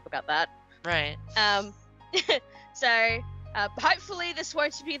wants to talk about that? Right. So hopefully this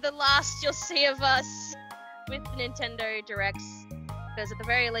won't be the last you'll see of us with Nintendo Directs, because at the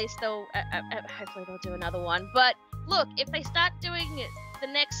very least they'll hopefully they'll do another one. But look, if they start doing the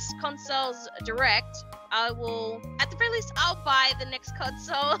next console's direct, I will, at the very least, I'll buy the next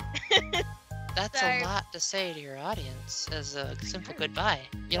console. That's a lot to say to your audience as a simple goodbye.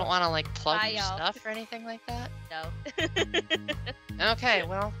 You don't want to like plug Bye, your y'all. stuff or anything like that? No. Okay,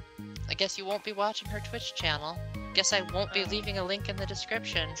 well, I guess you won't be watching her Twitch channel. Guess I won't be leaving a link in the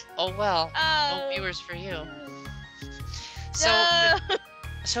description. Oh well, no viewers for you. So, No.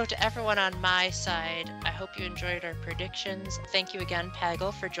 so to everyone on my side, I hope you enjoyed our predictions. Thank you again,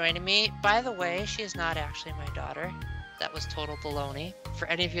 Peggle, for joining me. By the way, she is not actually my daughter. That was total baloney. For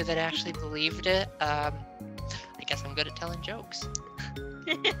any of you that actually believed it, I guess I'm good at telling jokes.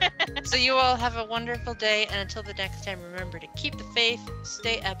 So you all have a wonderful day, and until the next time, remember to keep the faith,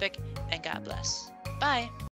 stay epic, and God bless. Bye.